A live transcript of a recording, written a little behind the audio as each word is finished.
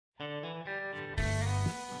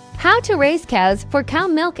How to raise cows for cow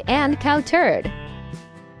milk and cow turd.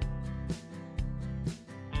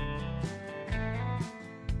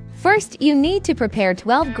 First, you need to prepare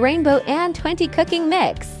 12 rainbow and 20 cooking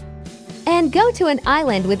mix. And go to an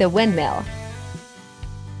island with a windmill.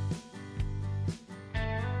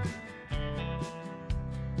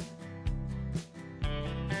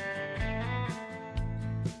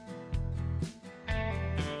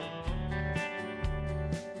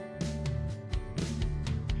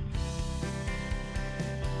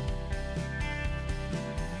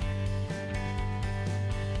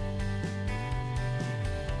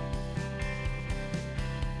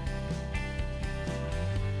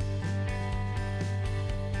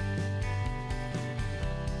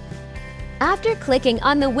 After clicking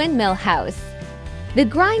on the windmill house, the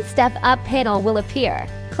Grind Step Up panel will appear.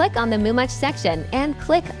 Click on the Much section and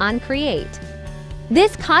click on Create.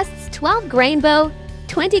 This costs 12 rainbow,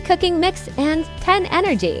 20 cooking mix, and 10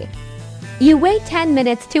 energy. You wait 10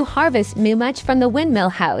 minutes to harvest Much from the windmill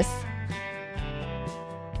house.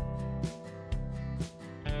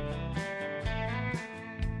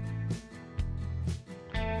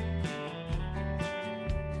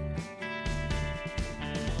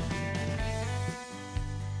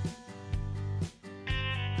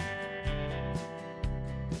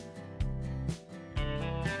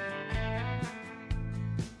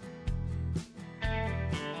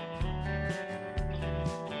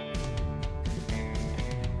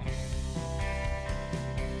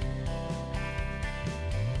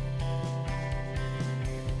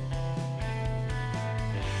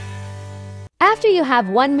 After you have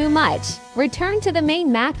one Much, return to the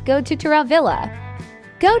main map. Go to Turavilla.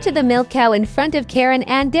 Go to the milk cow in front of Karen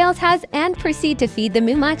and Dale's house and proceed to feed the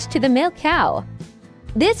Much to the milk cow.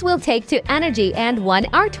 This will take 2 energy and 1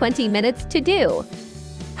 hour 20 minutes to do.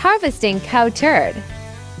 Harvesting cow turd.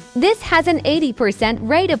 This has an 80%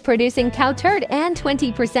 rate of producing cow turd and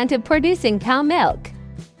 20% of producing cow milk.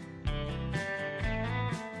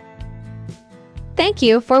 Thank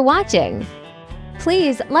you for watching.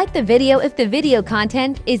 Please like the video if the video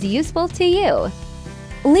content is useful to you.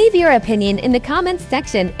 Leave your opinion in the comments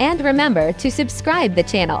section and remember to subscribe the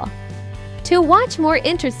channel to watch more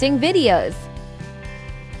interesting videos.